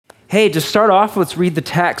Hey, to start off, let's read the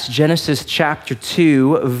text, Genesis chapter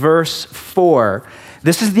 2, verse 4.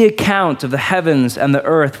 This is the account of the heavens and the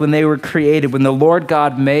earth when they were created, when the Lord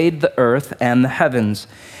God made the earth and the heavens.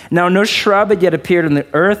 Now no shrub had yet appeared on the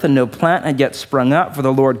earth, and no plant had yet sprung up, for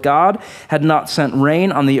the Lord God had not sent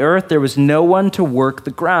rain on the earth. There was no one to work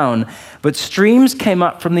the ground. But streams came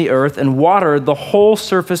up from the earth and watered the whole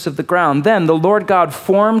surface of the ground. Then the Lord God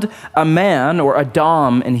formed a man, or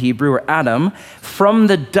Adam in Hebrew, or Adam, from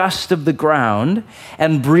the dust of the ground,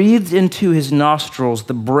 and breathed into his nostrils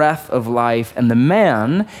the breath of life, and the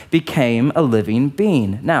man became a living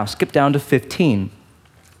being. Now, skip down to 15.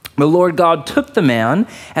 The Lord God took the man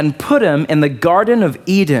and put him in the Garden of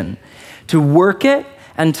Eden to work it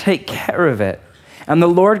and take care of it. And the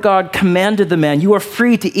Lord God commanded the man, "You are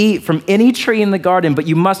free to eat from any tree in the garden, but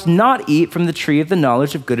you must not eat from the tree of the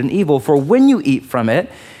knowledge of good and evil, for when you eat from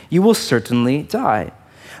it, you will certainly die."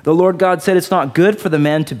 The Lord God said, "It's not good for the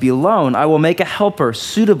man to be alone. I will make a helper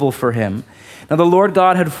suitable for him." Now the Lord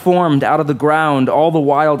God had formed out of the ground all the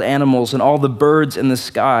wild animals and all the birds in the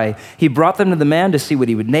sky. He brought them to the man to see what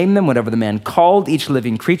he would name them. Whatever the man called each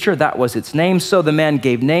living creature, that was its name. So the man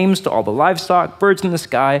gave names to all the livestock, birds in the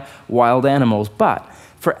sky, wild animals. But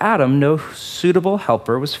for Adam, no suitable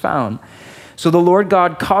helper was found. So the Lord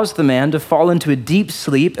God caused the man to fall into a deep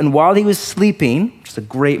sleep. And while he was sleeping, which is a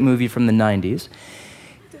great movie from the 90s,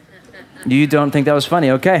 you don't think that was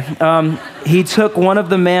funny? Okay. He took one of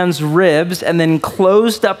the man's ribs and then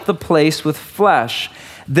closed up the place with flesh.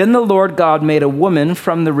 Then the Lord God made a woman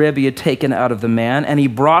from the rib he had taken out of the man, and he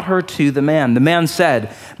brought her to the man. The man said,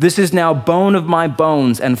 "This is now bone of my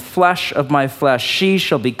bones and flesh of my flesh. She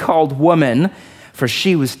shall be called woman, for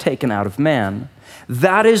she was taken out of man."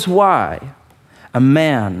 That is why a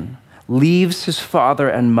man leaves his father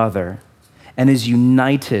and mother and is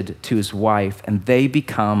united to his wife, and they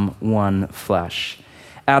become one flesh.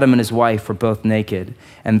 Adam and his wife were both naked,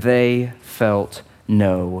 and they felt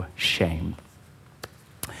no shame.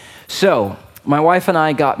 So, my wife and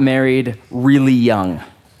I got married really young.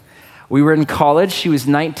 We were in college. She was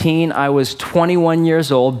 19. I was 21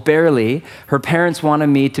 years old, barely. Her parents wanted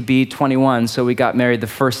me to be 21, so we got married the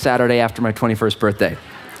first Saturday after my 21st birthday,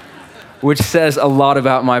 which says a lot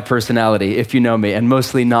about my personality, if you know me, and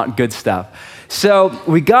mostly not good stuff. So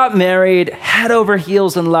we got married, head over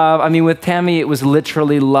heels in love. I mean, with Tammy, it was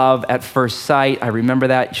literally love at first sight. I remember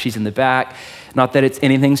that. She's in the back. Not that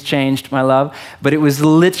anything's changed, my love, but it was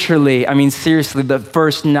literally, I mean, seriously, the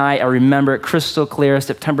first night, I remember it crystal clear,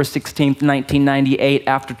 September 16th, 1998,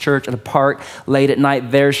 after church at a park, late at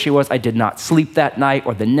night, there she was. I did not sleep that night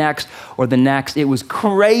or the next or the next. It was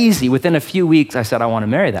crazy. Within a few weeks, I said, I want to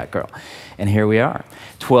marry that girl. And here we are,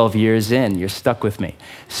 12 years in. You're stuck with me.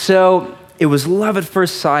 So it was love at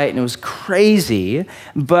first sight, and it was crazy,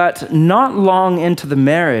 but not long into the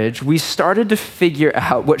marriage, we started to figure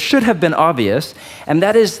out what should have been obvious, and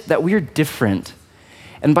that is that we're different.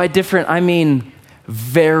 And by different, I mean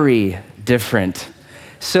very different.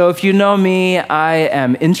 So if you know me, I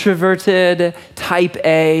am introverted, type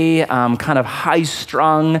A, kind of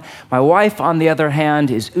high-strung. My wife, on the other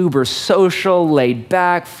hand, is uber social, laid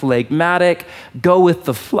back, phlegmatic, go with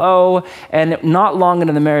the flow. And not long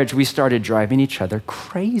into the marriage, we started driving each other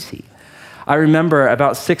crazy. I remember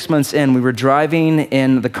about 6 months in, we were driving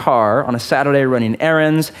in the car on a Saturday running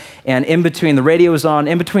errands, and in between, the radio was on,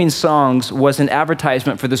 in between songs was an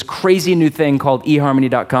advertisement for this crazy new thing called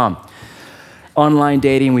eHarmony.com. Online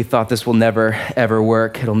dating, we thought this will never, ever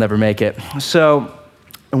work. It'll never make it. So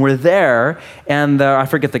we're there, and I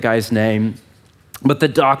forget the guy's name, but the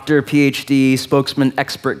doctor, PhD, spokesman,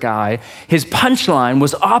 expert guy, his punchline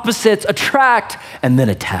was opposites attract and then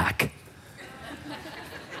attack.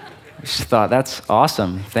 I just thought, that's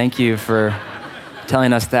awesome. Thank you for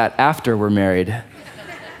telling us that after we're married.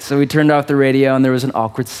 So we turned off the radio, and there was an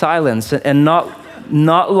awkward silence. And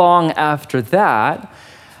not long after that,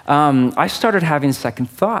 I started having second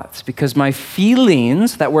thoughts because my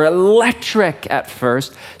feelings that were electric at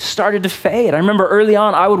first started to fade. I remember early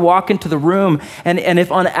on, I would walk into the room, and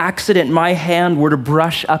if on accident my hand were to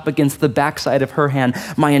brush up against the backside of her hand,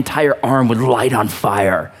 my entire arm would light on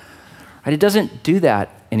fire. Right? It doesn't do that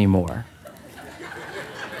anymore.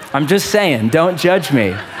 I'm just saying, don't judge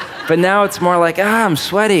me. But now it's more like, I'm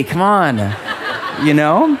sweaty, come on, you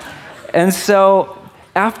know? And so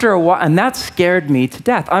after a while, and that scared me to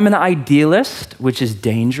death. I'm an idealist, which is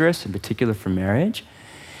dangerous, in particular for marriage.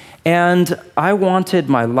 And I wanted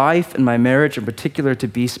my life and my marriage in particular to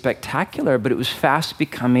be spectacular, but it was fast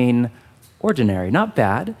becoming ordinary. Not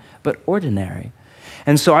bad, but ordinary.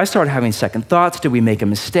 And so I started having second thoughts. Did we make a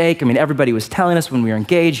mistake? I mean, everybody was telling us when we were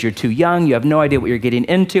engaged, you're too young, you have no idea what you're getting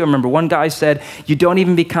into. I remember one guy said, you don't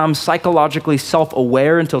even become psychologically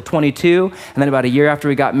self-aware until 22. And then about a year after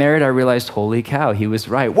we got married, I realized, holy cow, he was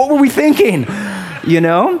right. What were we thinking? You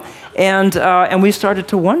know? And we started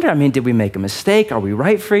to wonder, I mean, did we make a mistake? Are we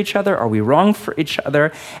right for each other? Are we wrong for each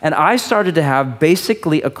other? And I started to have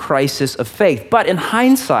basically a crisis of faith. But in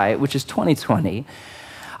hindsight, which is 2020,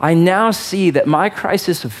 I now see that my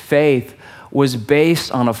crisis of faith was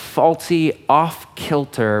based on a faulty,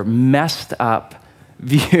 off-kilter, messed up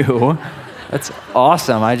view. That's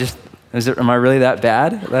awesome. Am I really that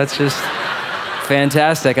bad? That's just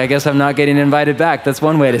fantastic. I guess I'm not getting invited back. That's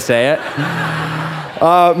one way to say it.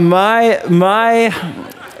 I'm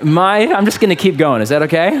just gonna keep going. Is that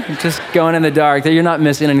okay? Just going in the dark. You're not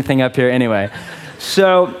missing anything up here anyway.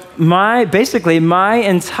 So basically my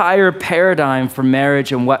entire paradigm for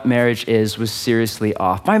marriage and what marriage is was seriously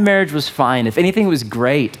off. My marriage was fine. If anything, it was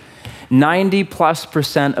great.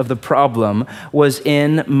 90+% of the problem was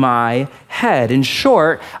in my head. In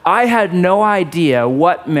short, I had no idea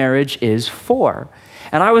what marriage is for.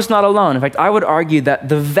 And I was not alone. In fact, I would argue that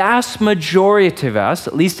the vast majority of us,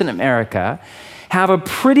 at least in America, have a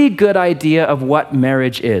pretty good idea of what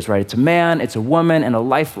marriage is, right? It's a man, it's a woman, and a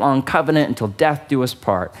lifelong covenant until death do us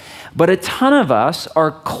part. But a ton of us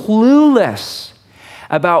are clueless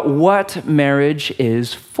about what marriage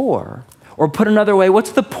is for. Or put another way,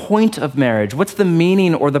 what's the point of marriage? What's the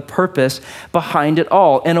meaning or the purpose behind it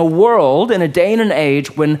all? In a world, in a day and an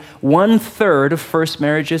age when 1/3 of first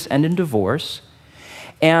marriages end in divorce,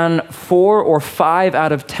 and 4 or 5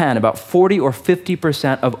 out of 10, about 40 or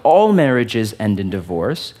 50% of all marriages end in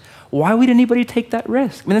divorce, why would anybody take that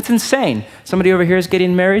risk? I mean, that's insane. Somebody over here is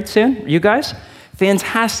getting married soon? You guys?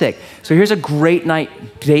 Fantastic. So here's a great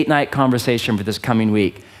date night conversation for this coming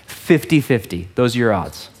week. 50-50. Those are your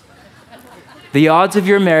odds. The odds of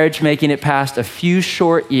your marriage making it past a few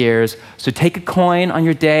short years. So take a coin on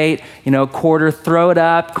your date, quarter, throw it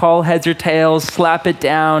up, call heads or tails, slap it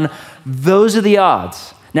down. Those are the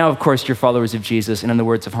odds. Now, of course, you're followers of Jesus, and in the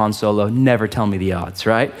words of Han Solo, never tell me the odds,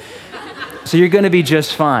 right? So you're going to be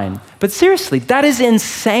just fine. But seriously, that is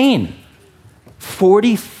insane.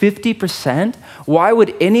 40, 50%? Why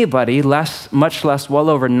would anybody, much less well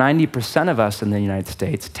over 90% of us in the United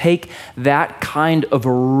States, take that kind of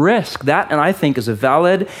a risk? That, and I think, is a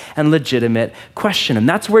valid and legitimate question. And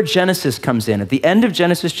that's where Genesis comes in. At the end of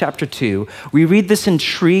Genesis chapter 2, we read this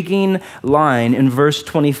intriguing line in verse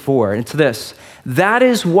 24. It's this: that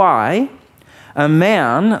is why a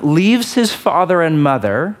man leaves his father and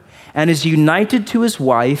mother and is united to his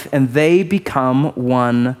wife, and they become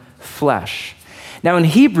one flesh. Now in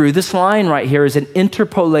Hebrew, this line right here is an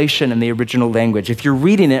interpolation in the original language. If you're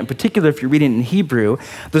reading it, in particular if you're reading it in Hebrew,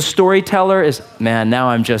 the storyteller is, man, now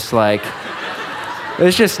I'm just like,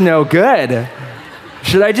 it's just no good.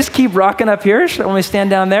 Should I just keep rocking up here? Should I only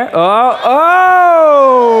stand down there? Oh,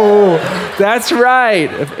 that's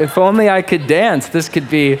right. If only I could dance, this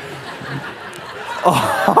could be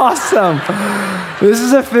awesome. This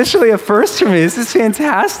is officially a first for me. This is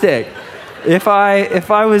fantastic. If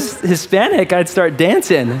I was Hispanic, I'd start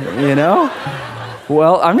dancing,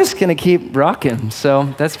 Well, I'm just going to keep rocking,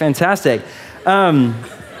 so that's fantastic. The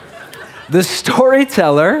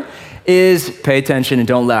storyteller is, pay attention and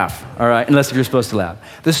don't laugh, all right, unless you're supposed to laugh.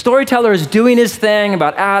 The storyteller is doing his thing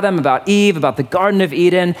about Adam, about Eve, about the Garden of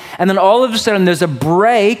Eden, and then all of a sudden there's a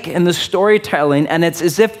break in the storytelling, and it's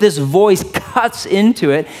as if this voice cuts into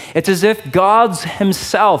it. It's as if God's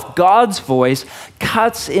voice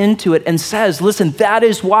cuts into it and says, listen, that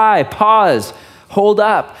is why, pause, hold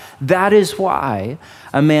up, that is why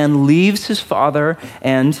a man leaves his father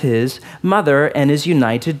and his mother and is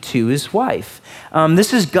united to his wife.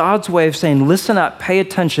 This is God's way of saying, listen up, pay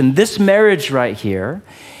attention. This marriage right here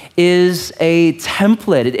is a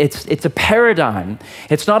template. It's a paradigm.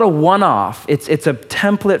 It's not a one-off. It's a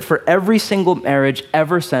template for every single marriage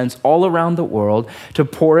ever since, all around the world, to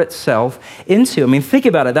pour itself into. I mean, think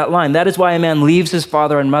about it, that line, that is why a man leaves his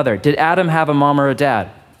father and mother. Did Adam have a mom or a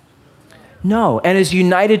dad? No, and is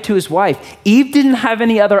united to his wife. Eve didn't have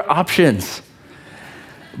any other options.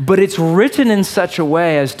 But it's written in such a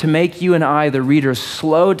way as to make you and I, the reader,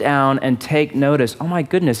 slow down and take notice. Oh my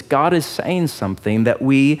goodness, God is saying something that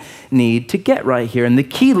we need to get right here. And the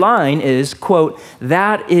key line is, quote,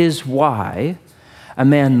 that is why a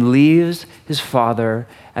man leaves his father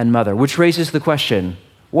and mother, which raises the question,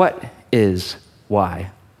 what is why?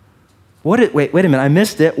 Wait a minute, I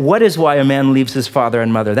missed it. What is why a man leaves his father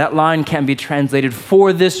and mother? That line can be translated,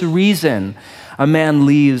 for this reason, a man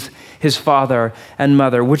leaves his father and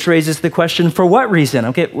mother, which raises the question, for what reason?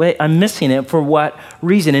 Okay, wait, I'm missing it. For what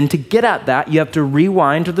reason? And to get at that, you have to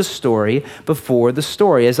rewind to the story before the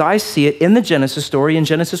story. As I see it in the Genesis story, in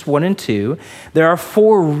Genesis 1 and 2, there are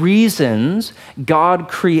 4 reasons God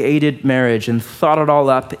created marriage and thought it all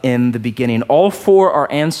up in the beginning. All 4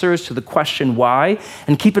 are answers to the question why.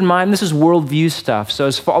 And keep in mind, this is worldview stuff. So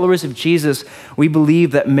as followers of Jesus, we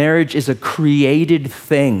believe that marriage is a created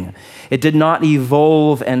thing. It did not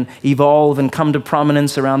evolve and come to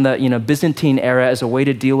prominence around the Byzantine era as a way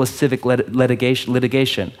to deal with civic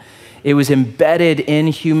litigation. It was embedded in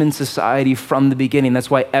human society from the beginning. That's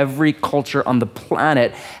why every culture on the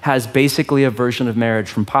planet has basically a version of marriage,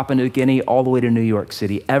 from Papua New Guinea all the way to New York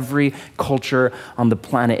City. Every culture on the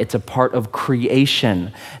planet, it's a part of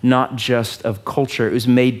creation, not just of culture. It was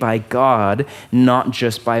made by God, not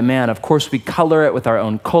just by man. Of course, we color it with our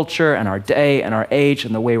own culture and our day and our age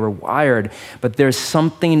and the way we're wired, but there's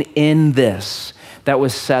something in this that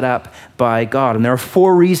was set up by God. And there are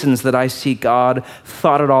 4 reasons that I see God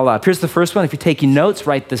thought it all up. Here's the first one. If you're taking notes,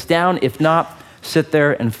 write this down. If not, sit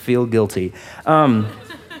there and feel guilty. I'm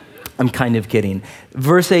kind of kidding.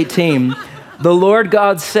 Verse 18, the Lord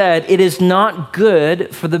God said, "It is not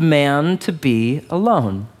good for the man to be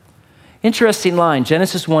alone." Interesting line.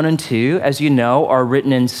 Genesis 1 and 2, as you know, are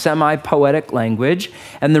written in semi-poetic language,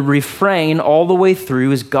 and the refrain all the way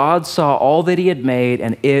through is God saw all that he had made,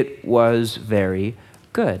 and it was very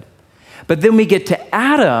good. But then we get to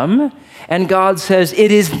Adam, and God says,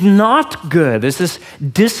 it is not good. There's this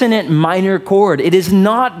dissonant minor chord. It is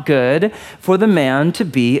not good for the man to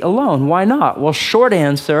be alone. Why not? Well, short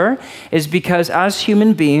answer is because as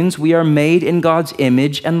human beings, we are made in God's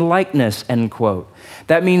image and likeness, end quote.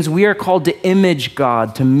 That means we are called to image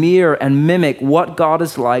God, to mirror and mimic what God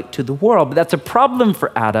is like to the world. But that's a problem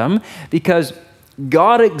for Adam because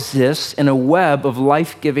God exists in a web of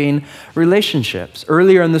life-giving relationships.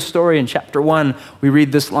 Earlier in the story in chapter 1, we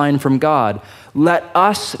read this line from God, "Let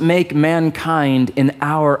us make mankind in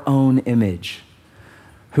our own image."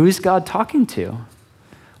 Who is God talking to?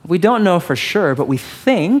 We don't know for sure, but we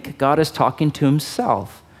think God is talking to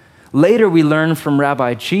himself. Later, we learn from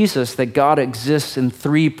Rabbi Jesus that God exists in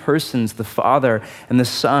 3 persons, the Father and the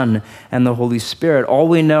Son and the Holy Spirit. All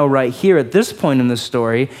we know right here at this point in the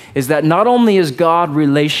story is that not only is God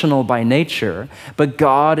relational by nature, but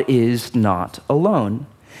God is not alone.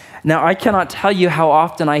 Now, I cannot tell you how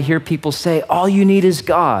often I hear people say, all you need is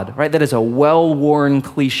God, right? That is a well-worn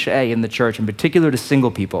cliche in the church, in particular to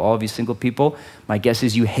single people. All of you single people, my guess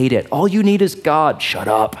is you hate it. All you need is God. Shut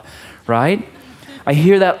up, right? I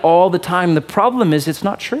hear that all the time. The problem is it's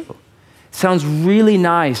not true. It sounds really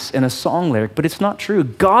nice in a song lyric, but it's not true.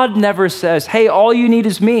 God never says, hey, all you need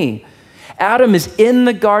is me. Adam is in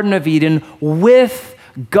the Garden of Eden with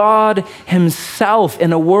God himself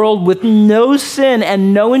in a world with no sin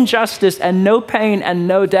and no injustice and no pain and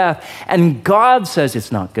no death. And God says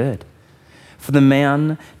it's not good for the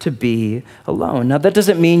man to be alone. Now, that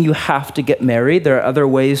doesn't mean you have to get married. There are other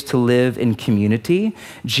ways to live in community.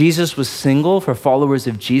 Jesus was single. For followers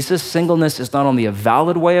of Jesus, singleness is not only a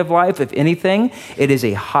valid way of life, if anything, it is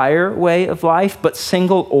a higher way of life, but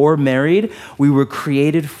single or married, we were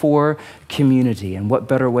created for community. And what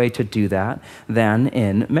better way to do that than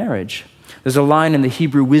in marriage? There's a line in the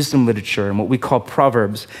Hebrew wisdom literature, in what we call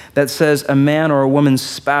Proverbs, that says a man or a woman's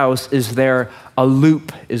spouse is their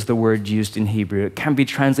aluk is the word used in Hebrew. It can be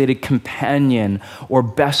translated companion or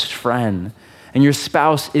best friend. And your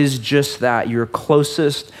spouse is just that, your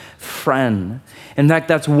closest friend. In fact,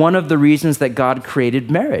 that's one of the reasons that God created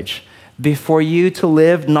marriage. For you to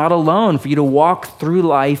live not alone, for you to walk through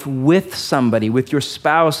life with somebody, with your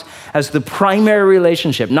spouse as the primary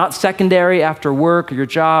relationship, not secondary after work or your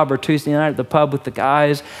job or Tuesday night at the pub with the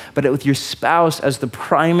guys, but with your spouse as the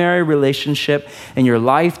primary relationship in your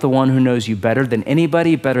life, the one who knows you better than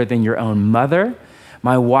anybody, better than your own mother.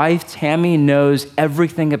 My wife, Tammy, knows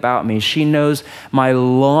everything about me. She knows my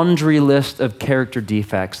laundry list of character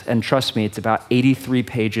defects, and trust me, it's about 83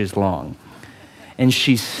 pages long. And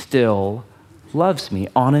she still loves me,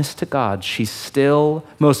 honest to God. She still,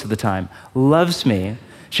 most of the time, loves me.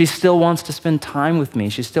 She still wants to spend time with me.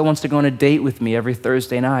 She still wants to go on a date with me every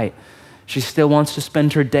Thursday night. She still wants to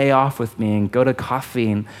spend her day off with me and go to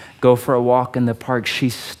coffee and go for a walk in the park.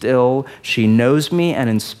 She knows me, and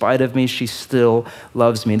in spite of me, she still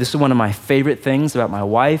loves me. This is one of my favorite things about my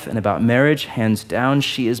wife and about marriage, hands down.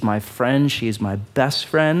 She is my friend. She is my best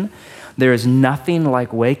friend. There is nothing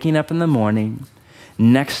like waking up in the morning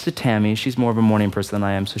next to Tammy. She's more of a morning person than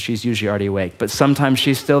I am, so she's usually already awake, but sometimes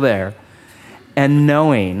she's still there, and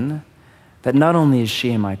knowing that not only is she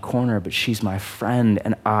in my corner, but she's my friend,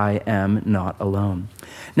 and I am not alone.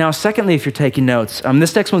 Now, secondly, if you're taking notes,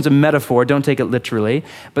 this next one's a metaphor. Don't take it literally.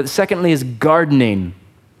 But secondly is gardening.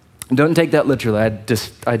 Don't take that literally.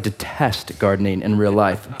 I detest gardening in real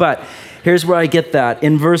life. But here's where I get that.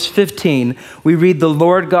 In verse 15, we read, the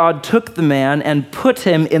Lord God took the man and put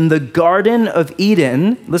him in the Garden of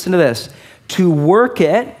Eden, listen to this, to work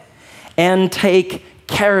it and take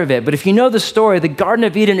care of it. But if you know the story, the Garden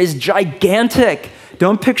of Eden is gigantic.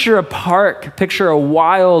 Don't picture a park, picture a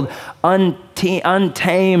wild,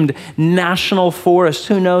 untamed national forest.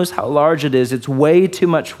 Who knows how large it is? It's way too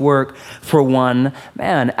much work for one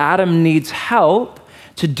man. Adam needs help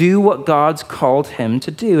to do what God's called him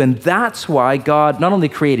to do. And that's why God not only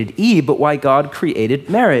created Eve, but why God created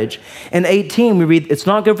marriage. In 18, we read, it's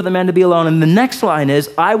not good for the man to be alone. And the next line is,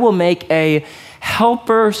 I will make a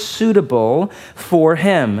helper suitable for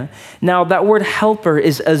him. Now, that word helper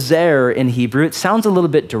is azer in Hebrew. It sounds a little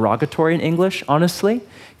bit derogatory in English, honestly,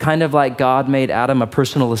 kind of like God made Adam a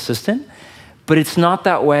personal assistant. But it's not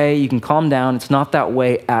that way. You can calm down. It's not that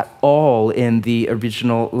way at all in the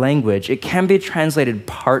original language. It can be translated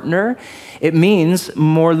partner. It means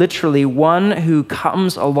more literally one who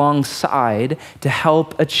comes alongside to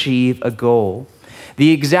help achieve a goal.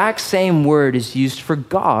 The exact same word is used for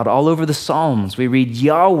God all over the Psalms. We read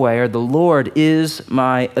Yahweh, or the Lord is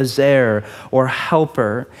my azer, or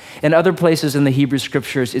helper. In other places in the Hebrew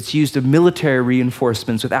scriptures, it's used of military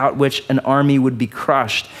reinforcements without which an army would be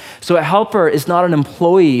crushed. So a helper is not an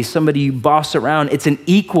employee, somebody you boss around. It's an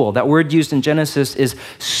equal. That word used in Genesis is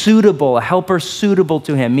suitable, a helper suitable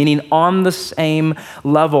to him, meaning on the same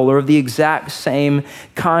level or of the exact same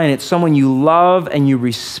kind. It's someone you love and you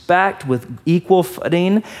respect with equal footing,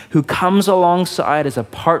 who comes alongside as a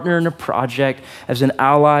partner in a project, as an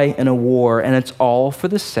ally in a war, and it's all for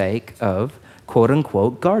the sake of, quote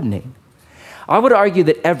unquote, gardening. I would argue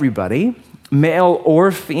that everybody, male or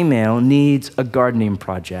female, needs a gardening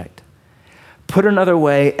project. Put another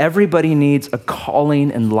way, everybody needs a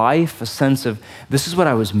calling in life, a sense of, this is what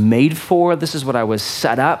I was made for, this is what I was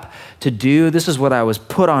set up to do, this is what I was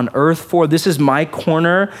put on earth for, this is my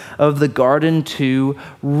corner of the garden to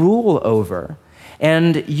rule over.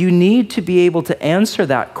 And you need to be able to answer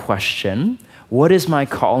that question, what is my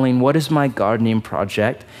calling, what is my gardening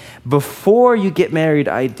project, before you get married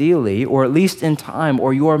ideally, or at least in time,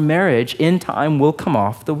 or your marriage in time will come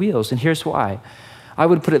off the wheels. And here's why. I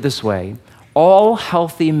would put it this way. All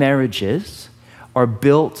healthy marriages are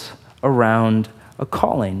built around a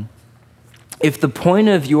calling. If the point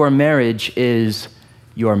of your marriage is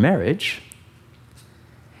your marriage,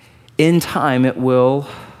 in time it will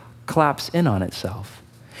collapse in on itself.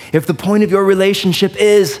 If the point of your relationship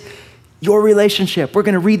is your relationship, we're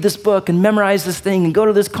going to read this book and memorize this thing and go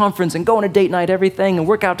to this conference and go on a date night, everything, and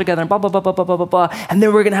work out together and blah, blah, blah, blah, blah, blah, blah, blah, and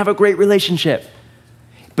then we're going to have a great relationship.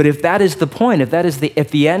 But if that is the point,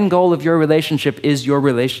 if the end goal of your relationship is your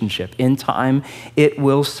relationship, in time, it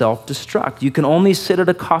will self-destruct. You can only sit at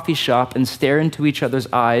a coffee shop and stare into each other's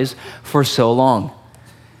eyes for so long.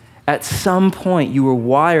 At some point, you were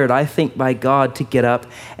wired, I think, by God to get up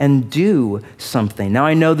and do something. Now,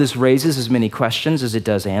 I know this raises as many questions as it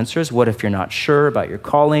does answers. What if you're not sure about your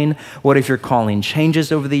calling? What if your calling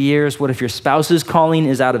changes over the years? What if your spouse's calling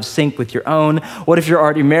is out of sync with your own? What if you're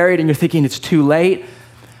already married and you're thinking it's too late?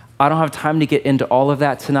 I don't have time to get into all of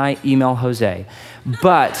that tonight. Email Jose.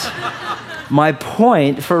 But my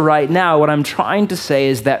point for right now, what I'm trying to say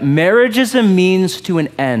is that marriage is a means to an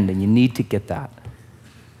end, and you need to get that.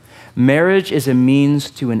 Marriage is a means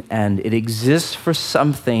to an end. It exists for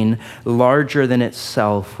something larger than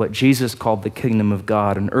itself, what Jesus called the kingdom of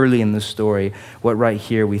God, and early in the story, what right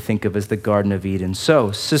here we think of as the Garden of Eden.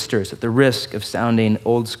 So, sisters, at the risk of sounding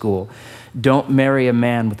old school, don't marry a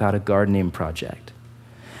man without a gardening project.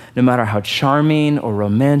 No matter how charming or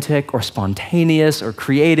romantic or spontaneous or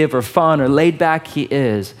creative or fun or laid back he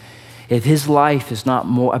is, if his life is not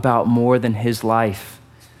about more than his life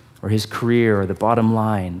or his career or the bottom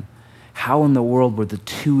line, how in the world would the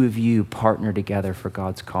two of you partner together for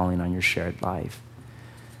God's calling on your shared life?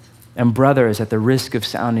 And brothers, at the risk of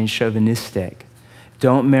sounding chauvinistic,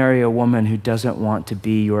 don't marry a woman who doesn't want to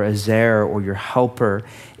be your azer or your helper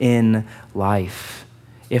in life.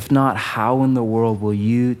 If not, how in the world will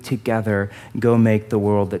you together go make the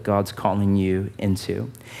world that God's calling you into?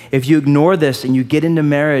 If you ignore this and you get into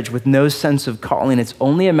marriage with no sense of calling, it's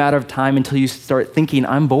only a matter of time until you start thinking,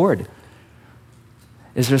 I'm bored.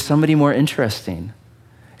 Is there somebody more interesting?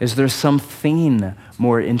 Is there something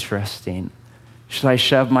more interesting? Should I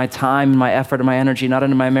shove my time and my effort and my energy not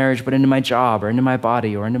into my marriage, but into my job or into my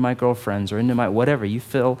body or into my girlfriends or into my whatever? You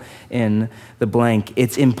fill in the blank.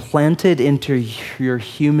 It's implanted into your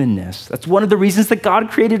humanness. That's one of the reasons that God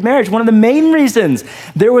created marriage, one of the main reasons.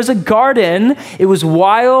 There was a garden. It was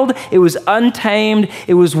wild. It was untamed.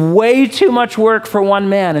 It was way too much work for one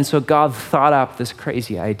man. And so God thought up this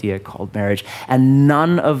crazy idea called marriage. And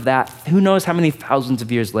none of that, who knows how many thousands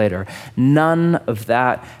of years later, none of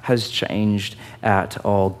that has changed at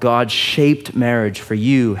all. God shaped marriage for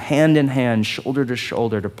you, hand in hand, shoulder to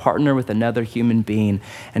shoulder, to partner with another human being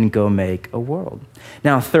and go make a world.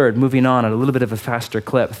 Now, third, moving on at a little bit of a faster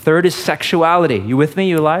clip. Third is sexuality. You with me?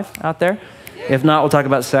 You alive out there? If not, we'll talk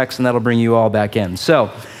about sex and that'll bring you all back in. So,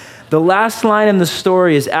 the last line in the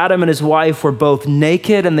story is Adam and his wife were both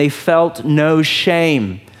naked and they felt no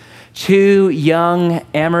shame. Two young,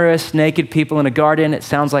 amorous, naked people in a garden. It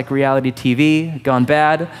sounds like reality TV gone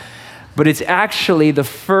bad. But it's actually the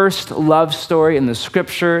first love story in the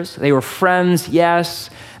scriptures. They were friends, yes.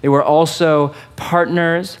 They were also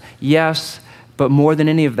partners, yes. But more than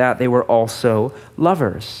any of that, they were also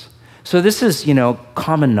lovers. So this is,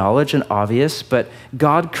 common knowledge and obvious, but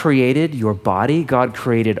God created your body. God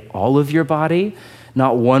created all of your body.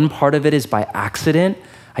 Not one part of it is by accident.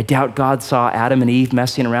 I doubt God saw Adam and Eve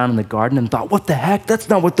messing around in the garden and thought, what the heck? That's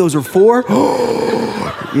not what those are for.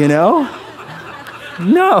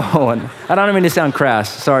 No, I don't mean to sound crass.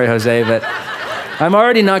 Sorry, Jose, but I'm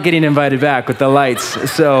already not getting invited back with the lights.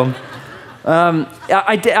 So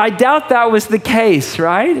I doubt that was the case,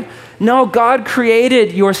 right? No, God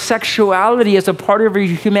created your sexuality as a part of your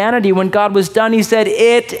humanity. When God was done, he said,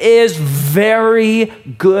 it is very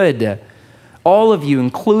good. All of you,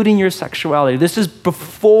 including your sexuality. This is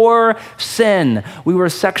before sin. We were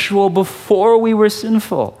sexual before we were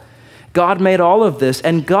sinful. God made all of this,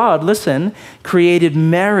 and God, listen, created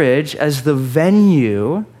marriage as the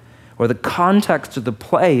venue or the context or the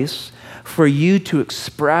place for you to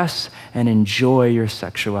express and enjoy your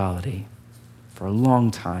sexuality for a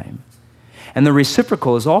long time. And the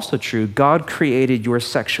reciprocal is also true. God created your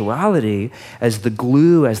sexuality as the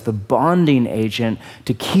glue, as the bonding agent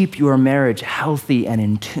to keep your marriage healthy and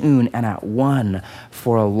in tune and at one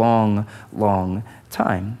for a long, long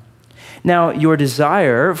time. Now, your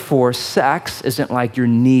desire for sex isn't like your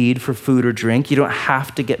need for food or drink. You don't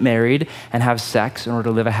have to get married and have sex in order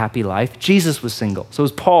to live a happy life. Jesus was single. So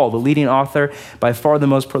was Paul, the leading author, by far the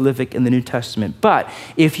most prolific in the New Testament. But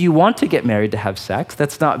if you want to get married to have sex,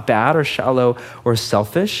 that's not bad or shallow or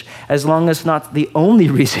selfish, as long as it's not the only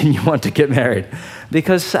reason you want to get married,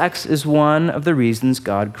 because sex is one of the reasons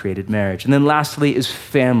God created marriage. And then lastly is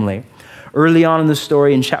family. Early on in the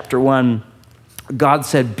story in chapter 1, God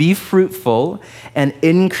said, be fruitful and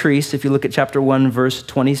increase. If you look at chapter 1, verse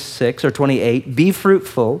 26 or 28, be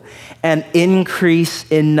fruitful and increase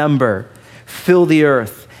in number. Fill the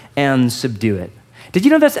earth and subdue it. Did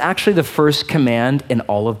you know that's actually the first command in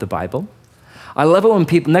all of the Bible? I love it when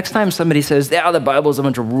people, next time somebody says, the Bible is a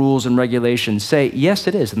bunch of rules and regulations, say, yes,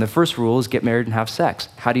 it is. And the first rule is get married and have sex.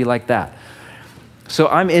 How do you like that? So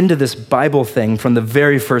I'm into this Bible thing from the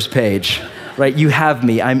very first page, right? You have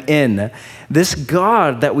me, I'm in. This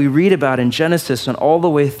God that we read about in Genesis and all the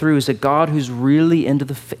way through is a God who's really into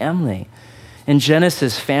the family. In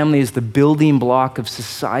Genesis, family is the building block of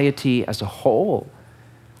society as a whole.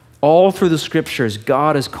 All through the scriptures,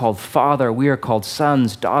 God is called Father. We are called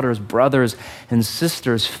sons, daughters, brothers, and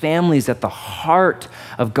sisters. Family is at the heart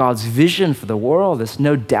of God's vision for the world. There's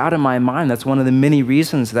no doubt in my mind. That's one of the many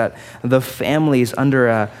reasons that the family is under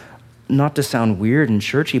a, not to sound weird and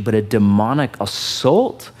churchy, but a demonic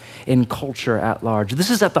assault in culture at large.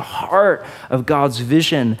 This is at the heart of God's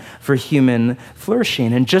vision for human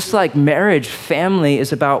flourishing. And just like marriage, family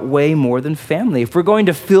is about way more than family. If we're going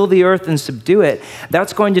to fill the earth and subdue it,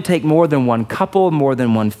 that's going to take more than one couple, more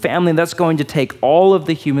than one family. That's going to take all of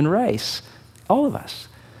the human race, all of us.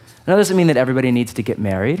 Now, that doesn't mean that everybody needs to get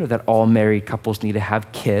married or that all married couples need to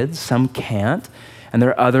have kids. Some can't. And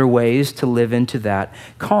there are other ways to live into that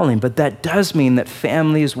calling. But that does mean that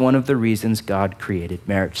family is one of the reasons God created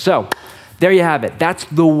marriage. So there you have it. That's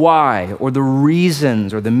the why, or the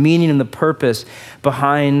reasons, or the meaning and the purpose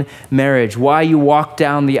behind marriage. Why you walk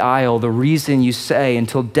down the aisle, the reason you say,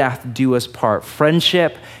 until death do us part.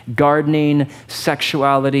 Friendship, gardening,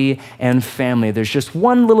 sexuality, and family. There's just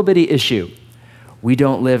one little bitty issue. We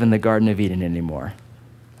don't live in the Garden of Eden anymore,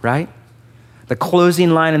 right? The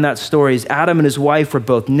closing line in that story is Adam and his wife were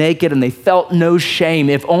both naked and they felt no shame.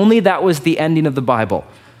 If only that was the ending of the Bible.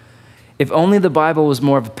 If only the Bible was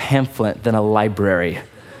more of a pamphlet than a library,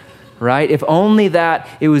 right? If only that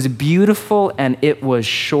it was beautiful and it was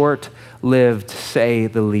short lived, to say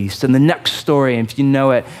the least. And the next story, if you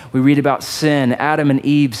know it, we read about sin, Adam and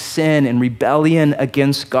Eve's sin and rebellion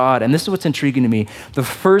against God. And this is what's intriguing to me. The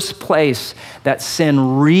first place that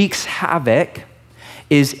sin wreaks havoc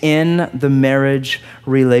is in the marriage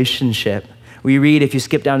relationship. We read, if you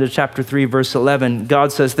skip down to chapter 3, verse 11,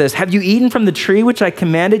 God says this, "Have you eaten from the tree which I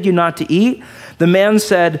commanded you not to eat?" The man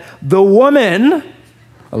said, "The woman,"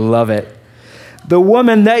 I love it, "the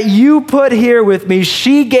woman that you put here with me,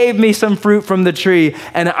 she gave me some fruit from the tree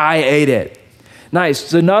and I ate it." Nice.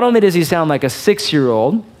 So not only does he sound like a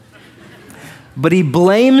 6-year-old, but he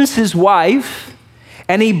blames his wife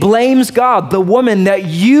and he blames God, "The woman that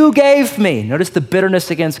you gave me." Notice the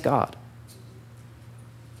bitterness against God.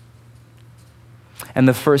 And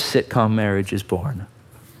the first sitcom marriage is born.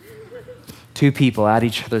 Two people at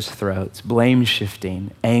each other's throats, blame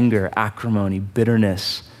shifting, anger, acrimony,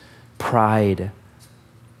 bitterness, pride.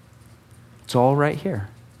 It's all right here.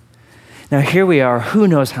 Now here we are, who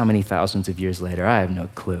knows how many thousands of years later, I have no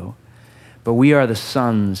clue. But we are the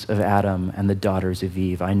sons of Adam and the daughters of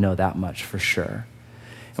Eve. I know that much for sure.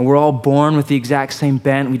 And we're all born with the exact same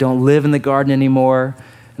bent. We don't live in the garden anymore.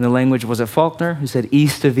 In the language, was it Faulkner who said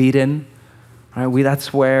east of Eden? All right,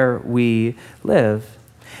 that's where we live.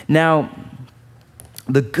 Now,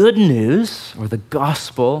 the good news, or the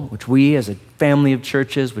gospel, which we as a family of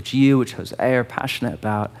churches, which Jose are passionate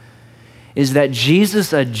about, is that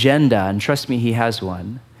Jesus' agenda, and trust me, he has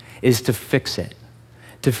one, is to fix it,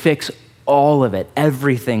 to fix all of it,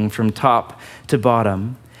 everything from top to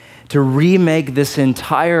bottom, to remake this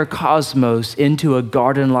entire cosmos into a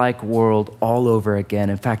garden-like world all over again.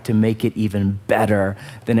 In fact, to make it even better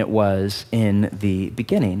than it was in the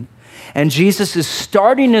beginning. And Jesus is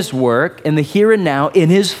starting his work in the here and now in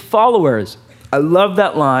his followers. I love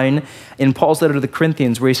that line in Paul's letter to the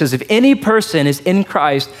Corinthians where he says, if any person is in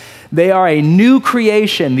Christ, they are a new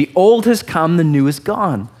creation. The old has come, the new is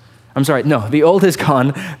gone. The old is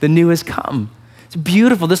gone, the new has come. It's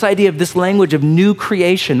beautiful, this idea of this language of new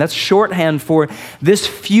creation. That's shorthand for this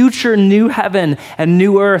future new heaven and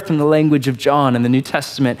new earth in the language of John in the New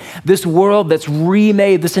Testament. This world that's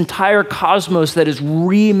remade, this entire cosmos that is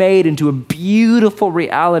remade into a beautiful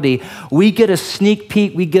reality. We get a sneak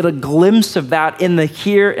peek, we get a glimpse of that in the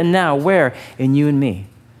here and now. Where? In you and me,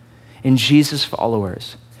 in Jesus'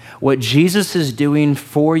 followers. What Jesus is doing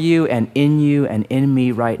for you and in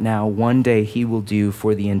me right now, one day he will do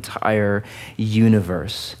for the entire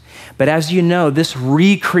universe. But as you know, this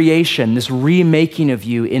recreation, this remaking of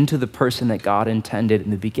you into the person that God intended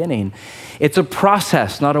in the beginning, it's a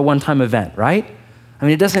process, not a one-time event, right? I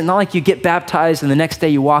mean, not like you get baptized and the next day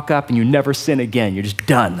you walk up and you never sin again. You're just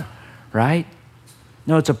done, right?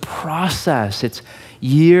 No, it's a process. It's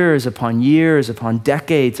years upon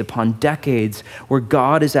decades where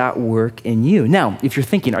God is at work in you. Now, if you're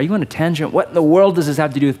thinking, are you on a tangent? What in the world does this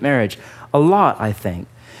have to do with marriage? A lot, I think.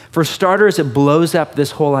 For starters, it blows up this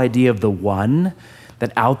whole idea of the one,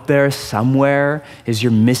 that out there somewhere is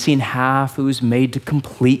your missing half who's made to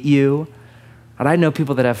complete you. And I know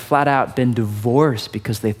people that have flat out been divorced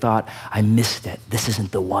because they thought, I missed it. This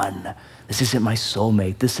isn't the one. This isn't my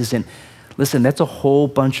soulmate. Listen, that's a whole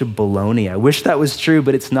bunch of baloney. I wish that was true,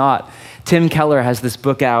 but it's not. Tim Keller has this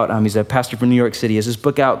book out. He's a pastor from New York City. He has this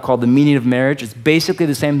book out called The Meaning of Marriage. It's basically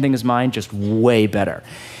the same thing as mine, just way better.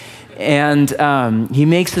 And he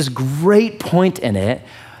makes this great point in it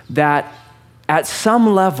that at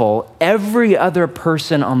some level, every other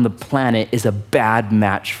person on the planet is a bad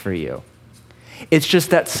match for you. It's just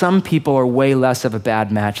that some people are way less of a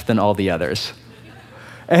bad match than all the others.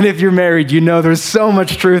 And if you're married, you know there's so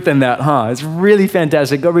much truth in that, huh? It's really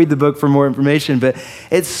fantastic. Go read the book for more information, but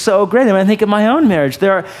it's so great. I think of my own marriage.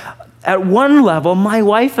 At one level, my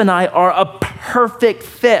wife and I are a perfect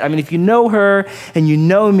fit. I mean, if you know her and you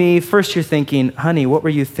know me, first you're thinking, honey, what were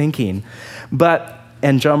you thinking?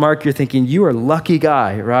 And John Mark, you're thinking, you are a lucky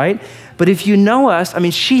guy, right? But if you know us,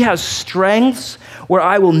 she has strengths where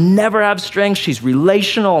I will never have strengths. She's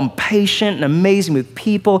relational and patient and amazing with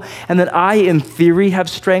people. And then I, in theory, have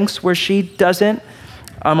strengths where she doesn't.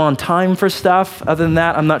 I'm on time for stuff. Other than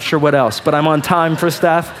that, I'm not sure what else, but I'm on time for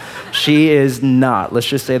stuff. She is not. Let's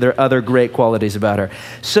just say there are other great qualities about her.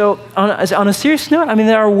 So on a serious note,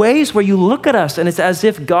 there are ways where you look at us and it's as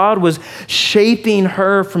if God was shaping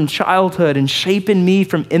her from childhood and shaping me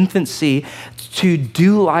from infancy to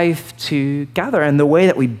do life together. And the way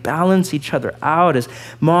that we balance each other out as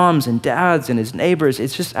moms and dads and as neighbors,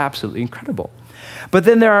 it's just absolutely incredible. But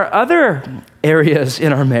then there are other areas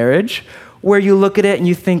in our marriage where you look at it and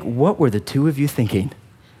you think, what were the two of you thinking?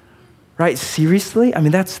 Right? Seriously?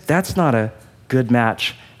 That's not a good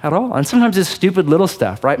match at all. And sometimes it's stupid little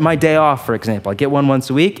stuff, right? My day off, for example. I get one once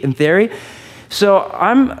a week in theory. So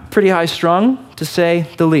I'm pretty high strung, to say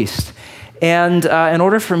the least. And in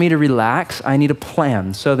order for me to relax, I need a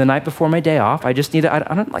plan. So the night before my day off, I just need I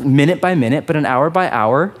don't like minute by minute, but an hour by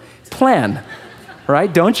hour plan,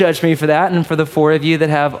 right? Don't judge me for that. And for the 4 of you that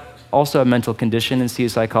have also a mental condition and see a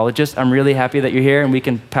psychologist, I'm really happy that you're here and we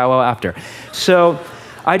can powwow after. So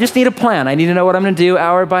I just need a plan. I need to know what I'm going to do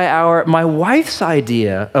hour by hour. My wife's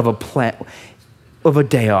idea of a plan, of a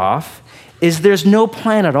day off, is there's no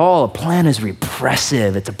plan at all. A plan is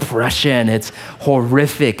repressive, it's oppression, it's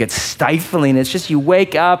horrific, it's stifling. It's just you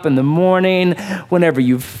wake up in the morning whenever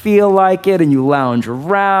you feel like it and you lounge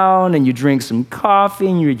around and you drink some coffee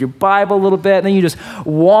and you read your Bible a little bit and then you just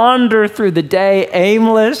wander through the day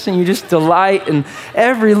aimless and you just delight in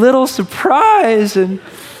every little surprise and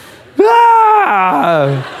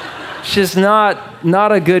it's just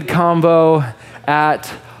not a good combo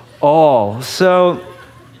at all. So,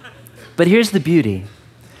 but here's the beauty.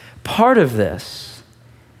 Part of this,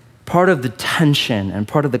 part of the tension and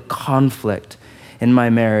part of the conflict in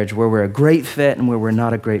my marriage where we're a great fit and where we're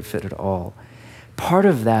not a great fit at all, part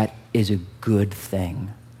of that is a good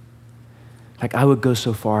thing. Like I would go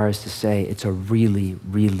so far as to say it's a really,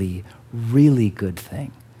 really, really good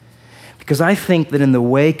thing. Because I think that in the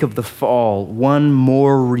wake of the fall, one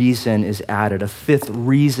more reason is added, a fifth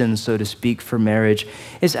reason, so to speak, for marriage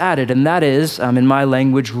is added, and that is, in my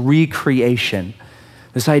language, recreation.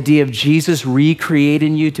 This idea of Jesus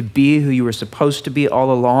recreating you to be who you were supposed to be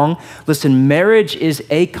all along. Listen, marriage is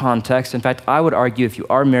a context. In fact, I would argue if you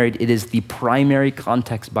are married, it is the primary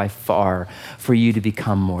context by far for you to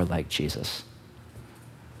become more like Jesus.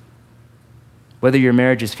 Whether your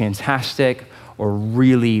marriage is fantastic or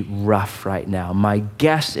really rough right now, my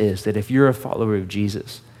guess is that if you're a follower of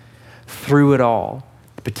Jesus, through it all,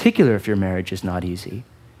 in particular if your marriage is not easy,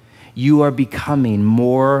 you are becoming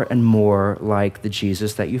more and more like the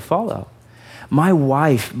Jesus that you follow. My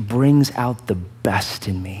wife brings out the best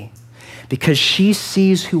in me because she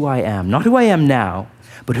sees who I am, not who I am now,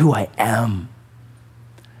 but who I am,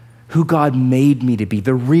 who God made me to be,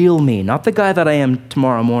 the real me, not the guy that I am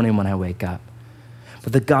tomorrow morning when I wake up,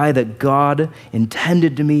 but the guy that God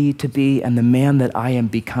intended me to be and the man that I am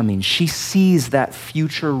becoming. She sees that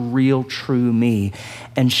future, real, true me,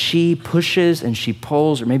 and she pushes and she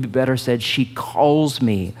pulls, or maybe better said, she calls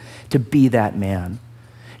me to be that man.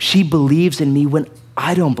 She believes in me when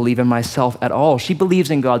I don't believe in myself at all. She believes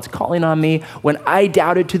in God's calling on me. When I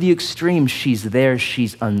doubted to the extreme, she's there.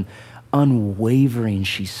 She's unwavering.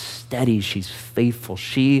 She's steady. She's faithful.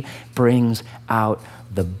 She brings out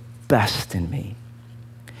the best in me.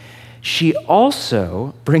 She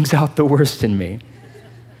also brings out the worst in me.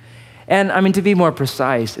 And I mean, to be more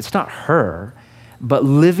precise, it's not her, but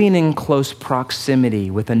living in close proximity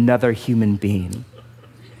with another human being.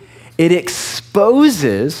 It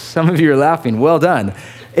exposes, some of you are laughing, well done.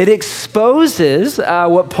 It exposes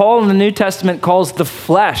what Paul in the New Testament calls the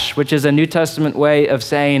flesh, which is a New Testament way of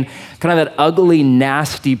saying kind of that ugly,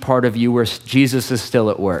 nasty part of you where Jesus is still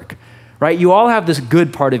at work. Right? You all have this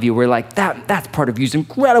good part of you where like, that's part of you is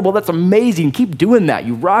incredible. That's amazing. Keep doing that.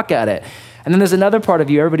 You rock at it. And then there's another part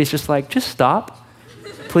of you, everybody's just like, just stop.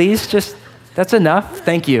 Please, that's enough.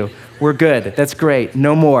 Thank you. We're good. That's great.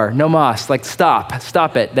 No more. No mas. Like, stop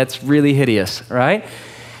it. That's really hideous, right?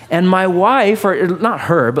 And my wife, or not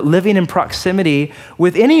her, but living in proximity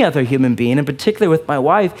with any other human being, in particular with my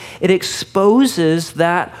wife, it exposes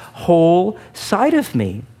that whole side of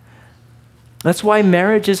me. That's why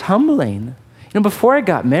marriage is humbling. You know, before I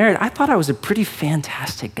got married, I thought I was a pretty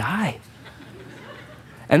fantastic guy.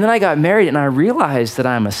 And then I got married and I realized that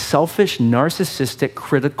I'm a selfish, narcissistic,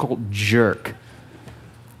 critical jerk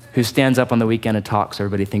who stands up on the weekend and talks so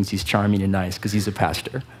everybody thinks he's charming and nice because he's a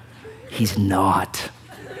pastor. He's not.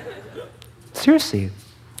 Seriously,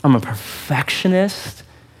 I'm a perfectionist.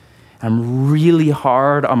 I'm really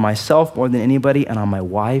hard on myself more than anybody and on my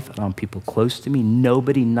wife and on people close to me.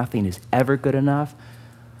 Nothing is ever good enough.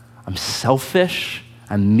 I'm selfish.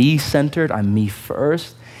 I'm me-centered. I'm me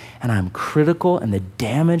first. And I'm critical, and the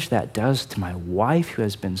damage that does to my wife, who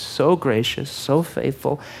has been so gracious, so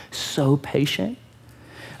faithful, so patient.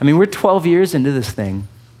 I mean, we're 12 years into this thing.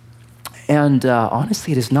 And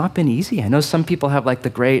honestly, it has not been easy. I know some people have like the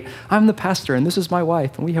great, I'm the pastor and this is my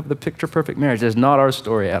wife and we have the picture-perfect marriage. That's not our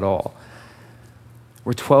story at all.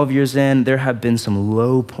 We're 12 years in. There have been some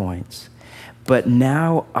low points. But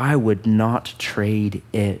now I would not trade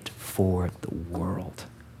it for the world.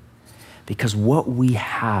 Because what we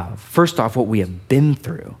have, first off, what we have been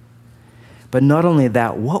through, but not only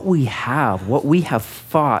that, what we have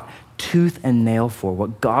fought tooth and nail for,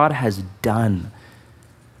 what God has done,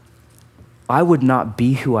 I would not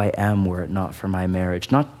be who I am were it not for my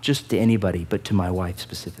marriage, not just to anybody, but to my wife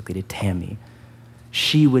specifically, to Tammy.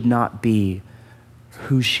 She would not be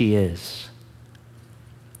who she is.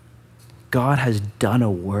 God has done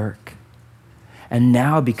a work. And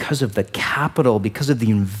now, because of the capital, because of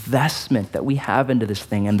the investment that we have into this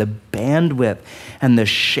thing and the bandwidth and the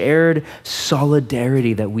shared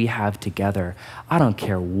solidarity that we have together, I don't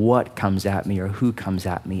care what comes at me or who comes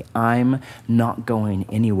at me. I'm not going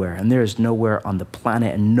anywhere. And there is nowhere on the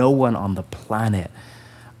planet and no one on the planet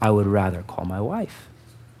I would rather call my wife.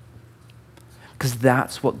 Because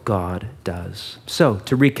that's what God does. So,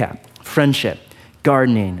 to recap, friendship,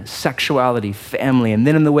 gardening, sexuality, family, and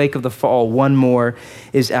then in the wake of the fall, one more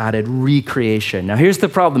is added, recreation. Now here's the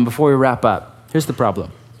problem before we wrap up. Here's the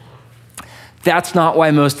problem. That's not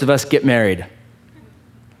why most of us get married,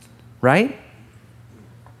 right?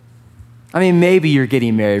 I mean, maybe you're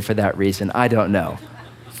getting married for that reason. I don't know.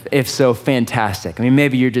 If so, fantastic. I mean,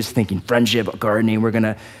 maybe you're just thinking friendship, gardening,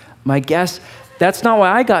 my guess, that's not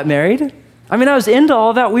why I got married. I mean, I was into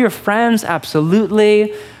all that. We were friends,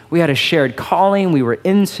 absolutely. We had a shared calling. We were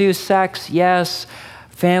into sex, yes.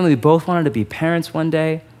 Family, we both wanted to be parents one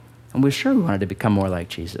day. And we wanted to become more like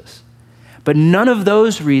Jesus. But none of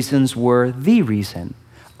those reasons were the reason.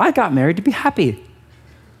 I got married to be happy.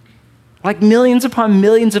 Like millions upon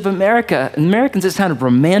millions of Americans, it sounded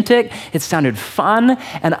romantic. It sounded fun.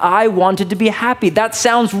 And I wanted to be happy. That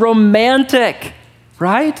sounds romantic,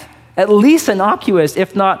 right? At least innocuous,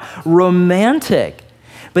 if not romantic.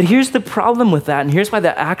 But here's the problem with that, and here's why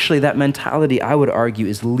that mentality, I would argue,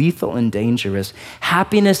 is lethal and dangerous.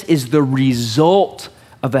 Happiness is the result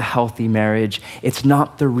of a healthy marriage. It's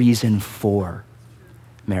not the reason for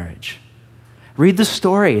marriage. Read the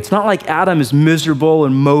story. It's not like Adam is miserable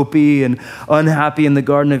and mopey and unhappy in the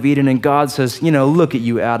Garden of Eden, and God says, look at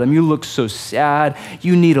you, Adam. You look so sad.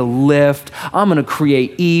 You need a lift. I'm going to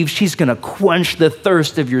create Eve. She's going to quench the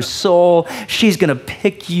thirst of your soul. She's going to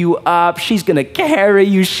pick you up. She's going to carry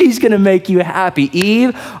you. She's going to make you happy.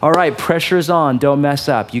 Eve, all right, pressure's on. Don't mess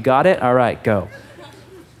up. You got it? All right, go.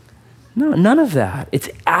 No, none of that. It's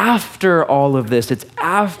after all of this. It's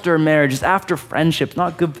after marriage. It's after friendship. It's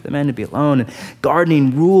not good for the man to be alone. And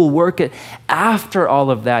gardening, rule, work it. After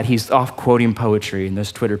all of that, he's off quoting poetry and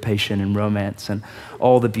there's Twitter patient and romance and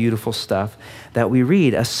all the beautiful stuff that we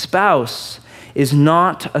read. A spouse is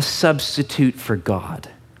not a substitute for God.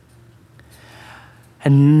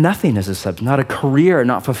 And nothing is a substitute. Not a career,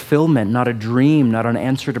 not fulfillment, not a dream, not an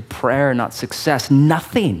answer to prayer, not success.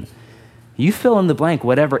 Nothing. You fill in the blank,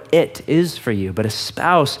 whatever it is for you. But a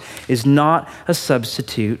spouse is not a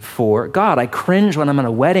substitute for God. I cringe when I'm at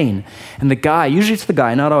a wedding and the guy, usually it's the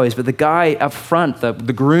guy, not always, but the guy up front, the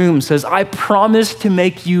groom says, I promise to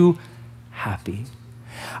make you happy.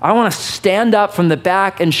 I want to stand up from the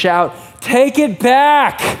back and shout, take it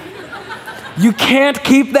back. You can't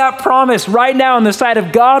keep that promise right now in the sight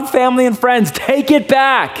of God, family, and friends. Take it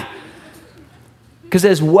back. Because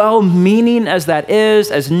as well-meaning as that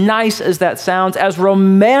is, as nice as that sounds, as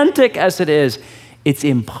romantic as it is, it's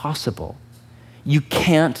impossible. You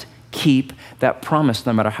can't keep that promise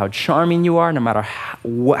no matter how charming you are, no matter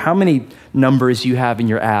how many numbers you have in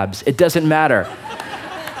your abs. It doesn't matter.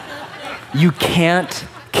 You can't,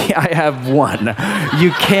 I have one.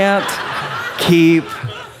 You can't keep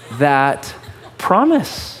that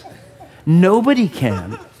promise. Nobody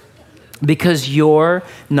can. Because you're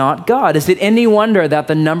not God. Is it any wonder that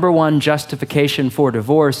the number one justification for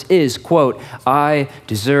divorce is, quote, I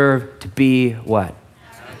deserve to be what?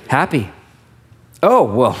 Happy. Oh,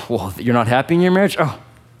 well, you're not happy in your marriage? Oh,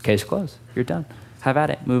 case closed. You're done. Have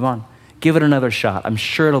at it. Move on. Give it another shot. I'm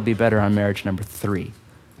sure it'll be better on marriage number 3.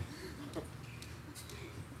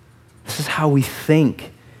 This is how we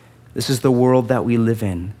think. This is the world that we live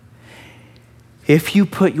in. If you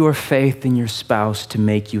put your faith in your spouse to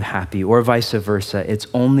make you happy, or vice versa, it's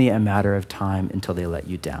only a matter of time until they let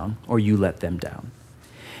you down, or you let them down.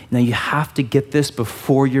 Now, you have to get this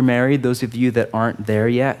before you're married, those of you that aren't there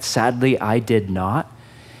yet. Sadly, I did not,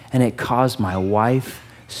 and it caused my wife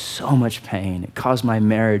so much pain. It caused my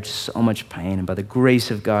marriage so much pain. And by the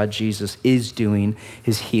grace of God, Jesus is doing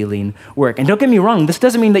his healing work. And don't get me wrong, this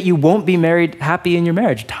doesn't mean that you won't be married happy in your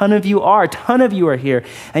marriage. A ton of you are here,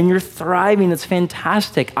 and you're thriving. It's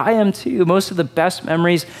fantastic. I am too. Most of the best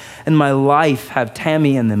memories in my life have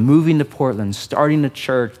Tammy and them moving to Portland, starting a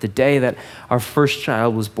church, the day that our first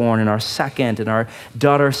child was born, and our second, and our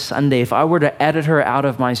daughter Sunday. If I were to edit her out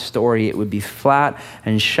of my story, it would be flat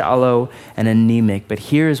and shallow and anemic. But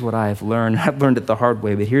here's what I have learned. I've learned it the hard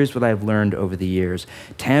way, but here's what I've learned over the years.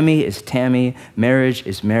 Tammy is Tammy, marriage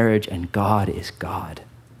is marriage, and God is God.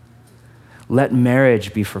 Let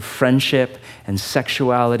marriage be for friendship and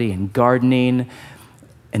sexuality and gardening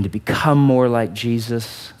and to become more like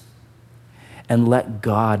Jesus. And let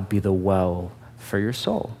God be the well for your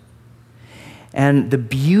soul. And the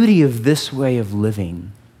beauty of this way of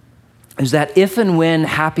living is that if and when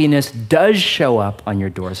happiness does show up on your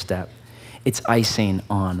doorstep, it's icing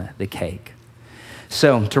on the cake.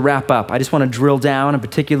 So to wrap up, I just want to drill down, in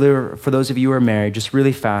particular for those of you who are married, just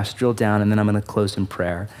really fast, drill down, and then I'm going to close in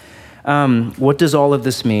prayer. What does all of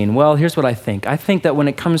this mean? Well, here's what I think. I think that when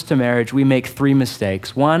it comes to marriage, we make three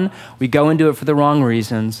mistakes. One, we go into it for the wrong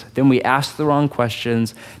reasons. Then we ask the wrong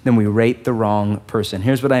questions. Then we rate the wrong person.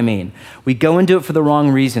 Here's what I mean. We go into it for the wrong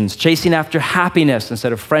reasons, chasing after happiness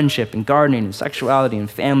instead of friendship and gardening and sexuality and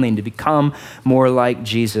family and to become more like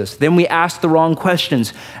Jesus. Then we ask the wrong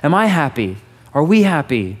questions. Am I happy? Are we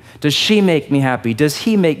happy? Does she make me happy? Does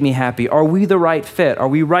he make me happy? Are we the right fit? Are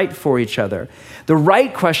we right for each other? The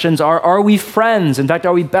right questions are we friends? In fact,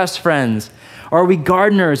 are we best friends? Are we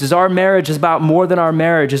gardeners? Is our marriage about more than our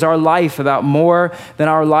marriage? Is our life about more than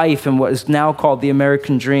our life and what is now called the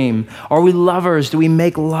American dream? Are we lovers? Do we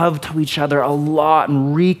make love to each other a lot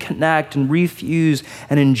and reconnect and refuse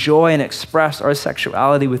and enjoy and express our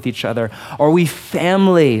sexuality with each other? Are we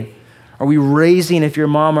family? Are we raising, if you're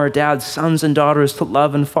mom or dad, sons and daughters to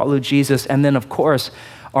love and follow Jesus? And then, of course,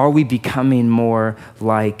 are we becoming more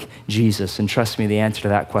like Jesus? And trust me, the answer to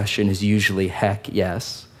that question is usually heck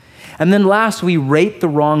yes. And then last, we rate the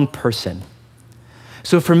wrong person.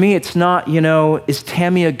 So for me, it's not, is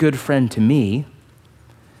Tammy a good friend to me?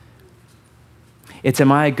 It's,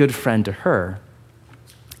 am I a good friend to her?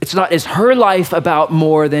 It's not, is her life about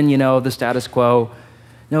more than, the status quo?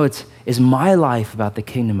 No, it's, is my life about the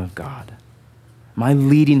kingdom of God? Am I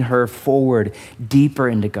leading her forward deeper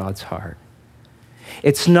into God's heart?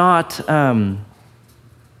 It's not,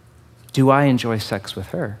 do I enjoy sex with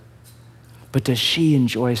her? But does she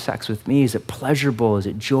enjoy sex with me? Is it pleasurable? Is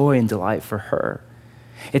it joy and delight for her?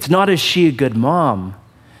 It's not, is she a good mom?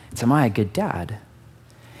 It's, am I a good dad?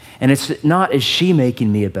 And it's not, is she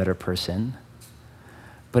making me a better person?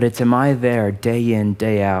 But it's, am I there day in,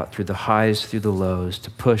 day out, through the highs, through the lows,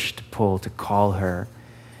 to push, to pull, to call her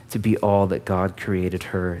to be all that God created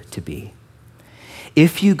her to be?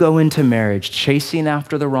 If you go into marriage chasing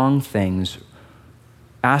after the wrong things,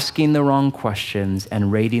 asking the wrong questions,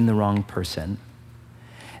 and rating the wrong person,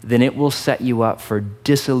 then it will set you up for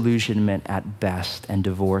disillusionment at best and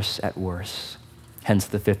divorce at worst. Hence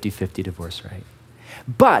the 50-50 divorce rate.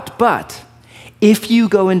 But, if you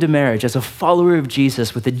go into marriage as a follower of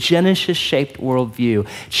Jesus with a Genesis-shaped worldview,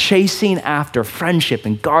 chasing after friendship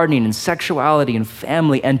and gardening and sexuality and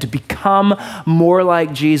family and to become more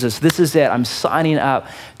like Jesus, this is it. I'm signing up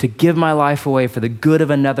to give my life away for the good of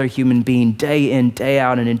another human being day in, day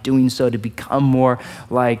out, and in doing so to become more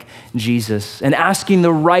like Jesus. And asking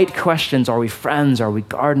the right questions, are we friends? Are we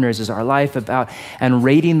gardeners? Is our life about? And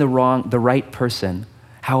rating the right person.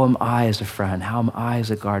 How am I as a friend? How am I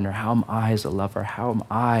as a gardener? How am I as a lover? How am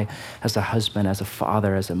I as a husband, as a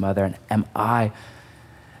father, as a mother? And am I?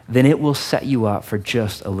 Then it will set you up for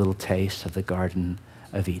just a little taste of the Garden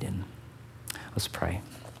of Eden. Let's pray.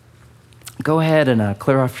 Go ahead and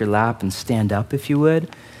clear off your lap and stand up if you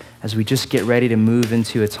would, as we just get ready to move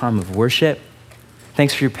into a time of worship.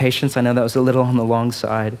 Thanks for your patience. I know that was a little on the long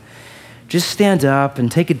side. Just stand up and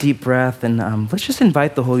take a deep breath, and let's just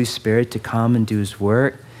invite the Holy Spirit to come and do his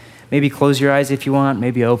work. Maybe close your eyes if you want,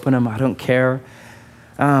 maybe open them, I don't care.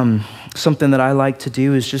 Something that I like to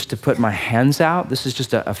do is just to put my hands out. This is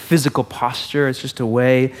just a physical posture. It's just a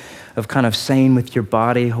way of kind of saying with your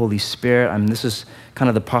body, Holy Spirit, this is kind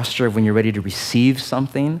of the posture of when you're ready to receive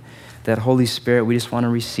something, that Holy Spirit, we just want to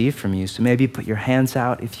receive from you. So maybe put your hands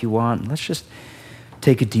out if you want. Let's just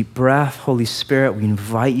take a deep breath. Holy Spirit, we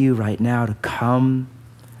invite you right now to come,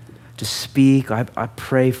 to speak. I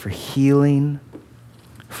pray for healing,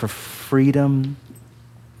 for freedom,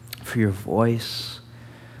 for your voice.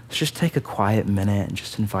 Let's just take a quiet minute and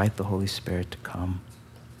just invite the Holy Spirit to come.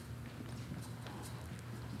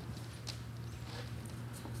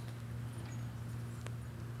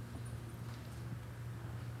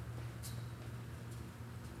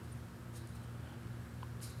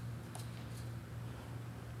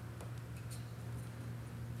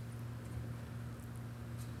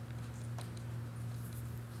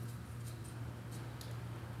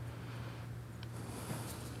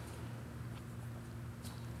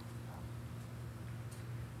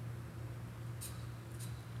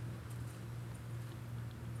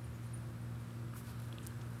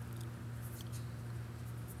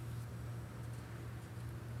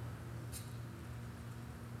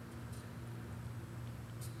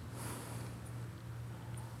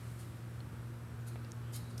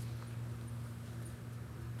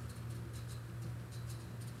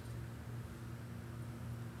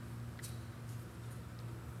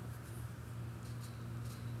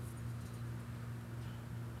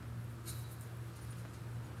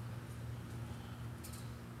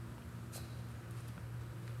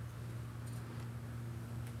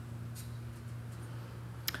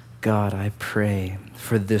 God, I pray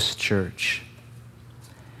for this church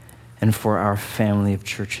and for our family of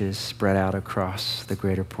churches spread out across the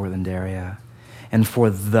greater Portland area, and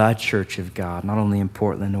for the church of God, not only in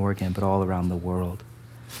Portland, Oregon, but all around the world,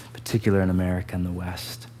 particularly in America and the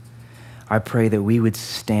West. I pray that we would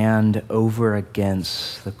stand over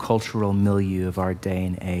against the cultural milieu of our day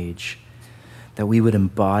and age, that we would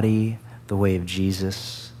embody the way of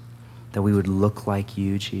Jesus, that we would look like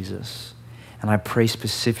you, Jesus. And I pray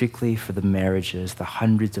specifically for the marriages, the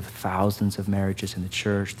hundreds of thousands of marriages in the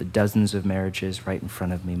church, the dozens of marriages right in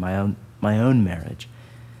front of me, my own marriage.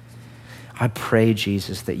 I pray,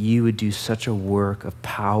 Jesus, that you would do such a work of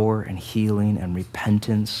power and healing and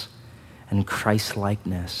repentance and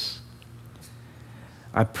Christ-likeness.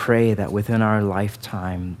 I pray that within our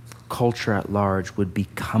lifetime, culture at large would be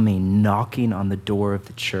coming, knocking on the door of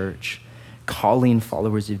the church, calling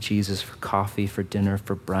followers of Jesus for coffee, for dinner,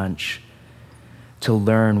 for brunch, to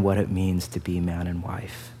learn what it means to be man and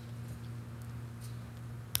wife.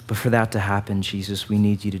 But for that to happen, Jesus, we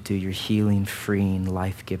need you to do your healing, freeing,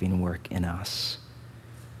 life-giving work in us.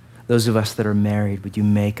 Those of us that are married, would you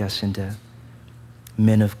make us into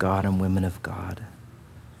men of God and women of God,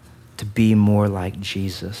 to be more like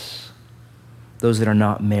Jesus. Those that are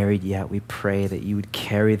not married yet, we pray that you would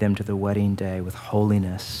carry them to the wedding day with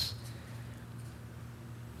holiness,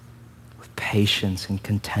 with patience and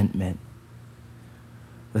contentment,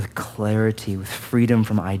 with clarity, with freedom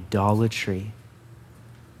from idolatry.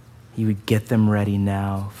 You would get them ready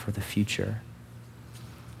now for the future.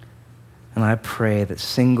 And I pray that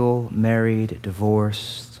single, married,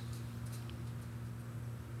 divorced,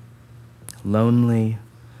 lonely,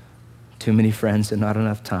 too many friends and not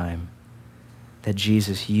enough time, that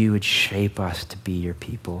Jesus, you would shape us to be your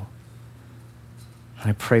people. And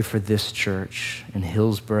I pray for this church in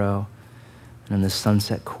Hillsboro and in the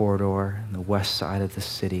Sunset Corridor, in the west side of the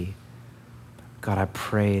city. God, I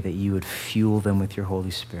pray that you would fuel them with your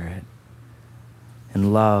Holy Spirit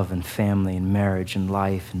in love and family and marriage and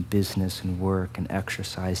life and business and work and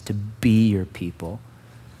exercise, to be your people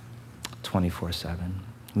 24/7.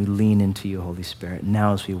 We lean into you, Holy Spirit.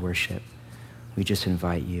 Now as we worship, we just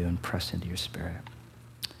invite you and press into your Spirit.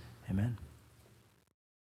 Amen.